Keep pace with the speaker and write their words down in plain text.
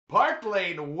Park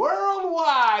Lane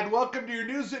Worldwide. Welcome to your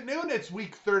news at noon. It's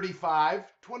week 35,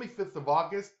 25th of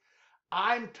August.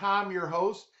 I'm Tom, your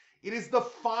host. It is the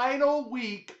final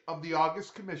week of the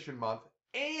August Commission Month,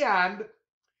 and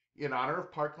in honor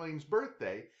of Park Lane's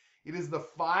birthday, it is the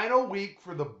final week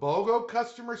for the BOGO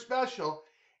Customer Special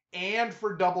and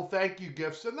for double thank you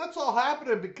gifts. And that's all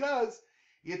happening because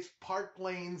it's Park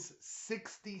Lane's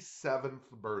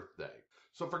 67th birthday.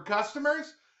 So for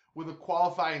customers with a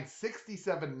qualifying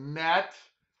 67 net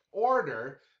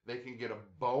order, they can get a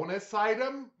bonus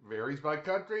item, varies by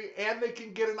country, and they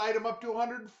can get an item up to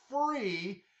 100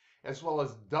 free, as well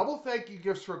as double thank you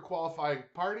gifts for a qualifying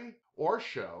party or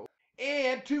show.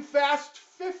 And 2 Fast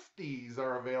 50s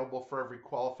are available for every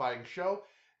qualifying show.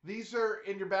 These are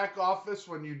in your back office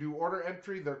when you do order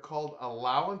entry. They're called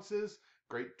allowances.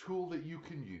 Great tool that you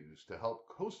can use to help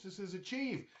hostesses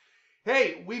achieve.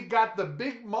 Hey, we've got the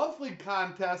big monthly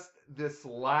contest this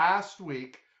last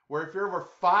week, where if you're over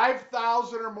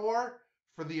 5,000 or more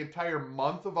for the entire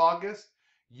month of August,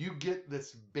 you get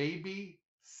this baby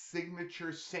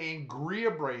signature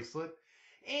sangria bracelet.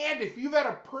 And if you've had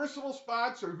a personal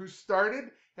sponsor who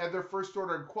had their first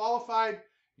order and qualified,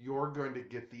 you're going to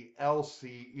get the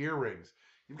LC earrings.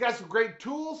 You've got some great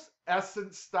tools.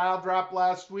 Essence style drop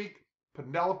last week.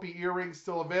 Penelope earrings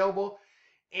still available.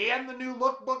 And the new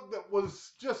lookbook that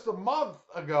was just a month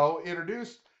ago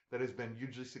introduced that has been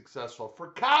hugely successful.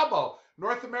 For Cabo,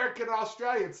 North America and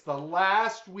Australia, it's the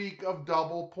last week of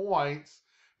double points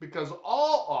because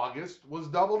all August was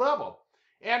double-double.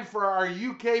 And for our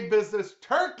UK business,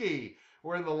 Turkey,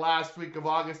 we're in the last week of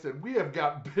August, and we have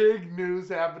got big news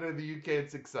happening in the UK.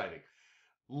 It's exciting.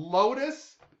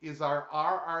 Lotus is our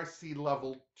RRC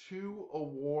Level 2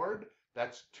 award.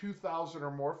 That's 2,000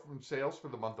 or more from sales for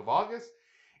the month of August.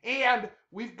 And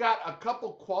we've got a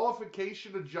couple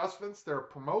qualification adjustments. They're a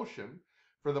promotion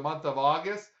for the month of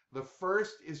August. The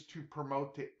first is to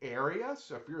promote to area.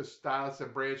 So if you're a stylist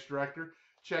and branch director,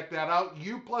 check that out.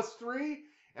 U plus 3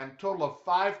 and total of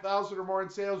 5,000 or more in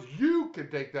sales, you can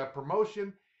take that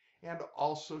promotion. And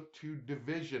also to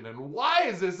division. And why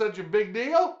is this such a big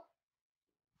deal?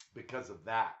 Because of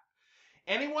that.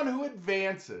 Anyone who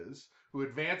advances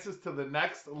to the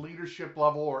next leadership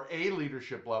level or a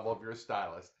leadership level, if you're a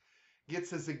stylist,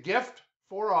 gets as a gift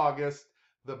for August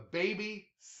the baby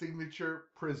signature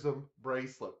prism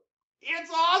bracelet.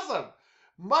 It's awesome.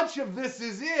 Much of this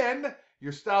is in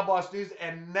your Style Boss News,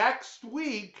 and next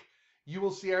week you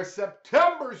will see our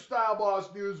September Style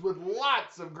Boss News with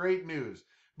lots of great news,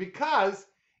 because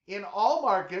in all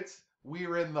markets we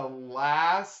are in the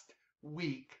last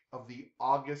week of the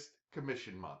August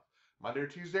Commission Month. Monday or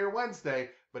Tuesday or Wednesday,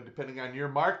 but depending on your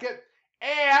market.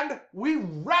 And we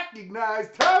recognize,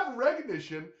 time for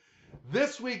recognition,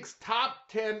 this week's top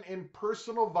 10 in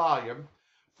personal volume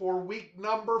for week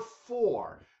number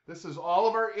 4. This is all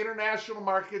of our international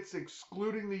markets,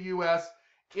 excluding the U.S.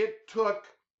 It took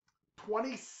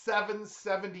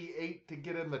 2778 to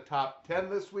get in the top 10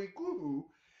 this week. Woohoo!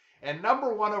 And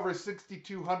number 1 over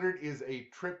 6,200 is a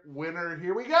trip winner.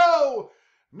 Here we go!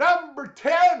 Number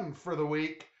 10 for the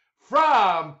week,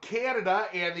 from Canada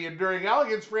and the Enduring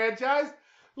Elegance franchise,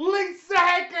 Lisa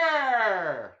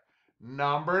Hacker.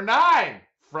 Number 9,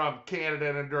 from Canada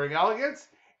and Enduring Elegance,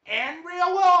 Andrea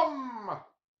Lum.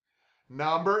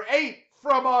 Number 8,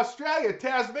 from Australia,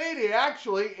 Tasmania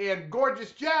actually, and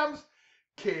Gorgeous Gems,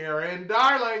 Karen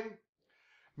Darling.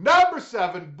 Number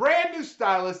 7, brand new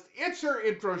stylist. It's her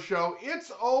intro show.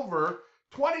 It's over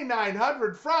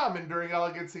 2,900 from Enduring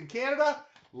Elegance in Canada,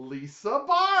 Lisa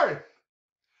Barth.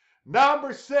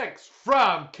 Number 6,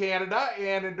 from Canada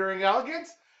and Enduring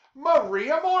Elegance,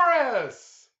 Maria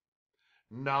Morris.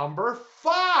 Number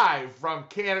 5, from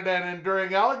Canada and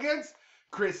Enduring Elegance,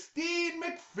 Christine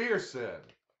McPherson.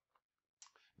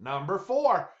 Number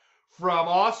 4, from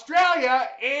Australia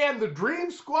and the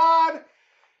Dream Squad,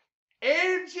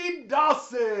 AUG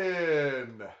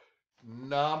Dawson.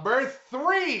 Number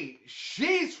 3,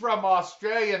 she's from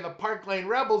Australia and the Park Lane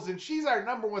Rebels, and she's our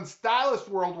number 1 stylist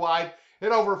worldwide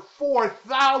at over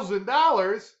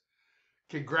 $4,000.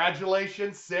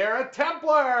 Congratulations, Sarah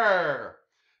Templar.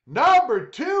 Number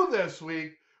 2 this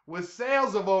week, with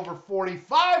sales of over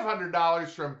 $4,500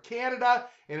 from Canada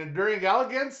and Enduring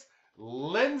Elegance,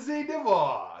 Lindsay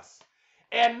DeVos.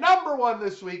 And number 1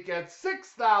 this week at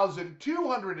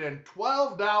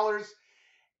 $6,212,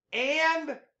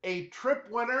 and a trip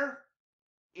winner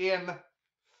in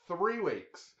 3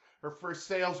 weeks. Her first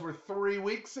sales were 3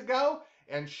 weeks ago,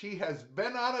 and she has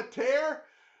been on a tear.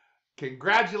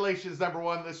 Congratulations, number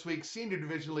 1 this week, Senior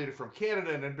Division Leader from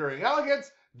Canada and Enduring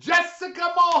Elegance,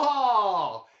 Jessica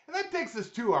Mohall. And that takes us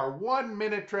to our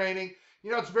 1-minute training.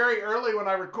 You know, it's very early when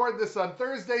I record this on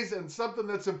Thursdays, and something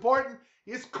that's important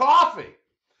is coffee.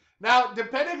 Now,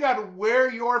 depending on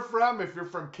where you're from, if you're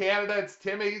from Canada, it's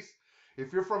Timmy's.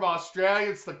 If you're from Australia,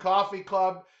 it's the Coffee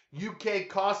Club. UK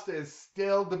Costa is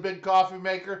still the big coffee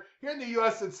maker. Here in the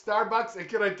US, it's Starbucks. And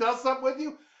can I tell something with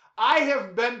you? I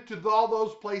have been to all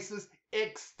those places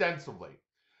extensively.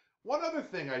 One other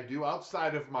thing I do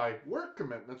outside of my work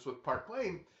commitments with Park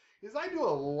Lane is I do a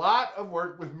lot of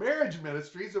work with marriage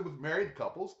ministries and with married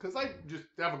couples because I just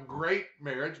have a great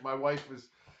marriage. My wife is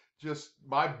just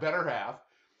my better half.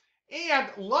 And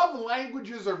love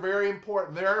languages are very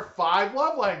important. There are 5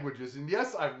 love languages. And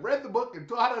yes, I've read the book and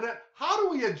taught on it. How do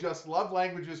we adjust love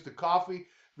languages to coffee?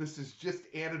 This is just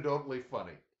anecdotally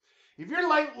funny. If your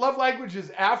love language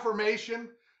is affirmation,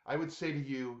 I would say to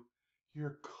you,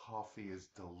 your coffee is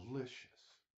delicious.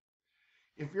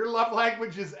 If your love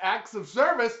language is acts of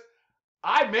service,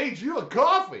 I made you a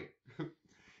coffee.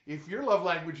 If your love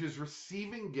language is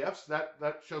receiving gifts,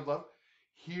 that shows love,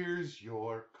 here's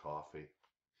your coffee.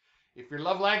 If your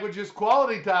love language is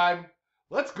quality time,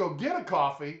 let's go get a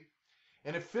coffee.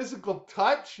 And if physical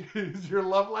touch is your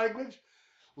love language,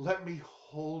 let me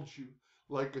hold you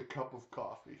like a cup of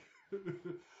coffee.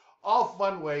 All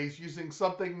fun ways using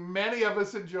something many of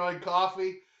us enjoy,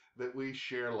 coffee, that we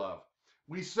share love.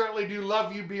 We certainly do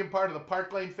love you being part of the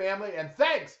Park Lane family, and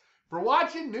thanks for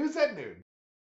watching News at Noon.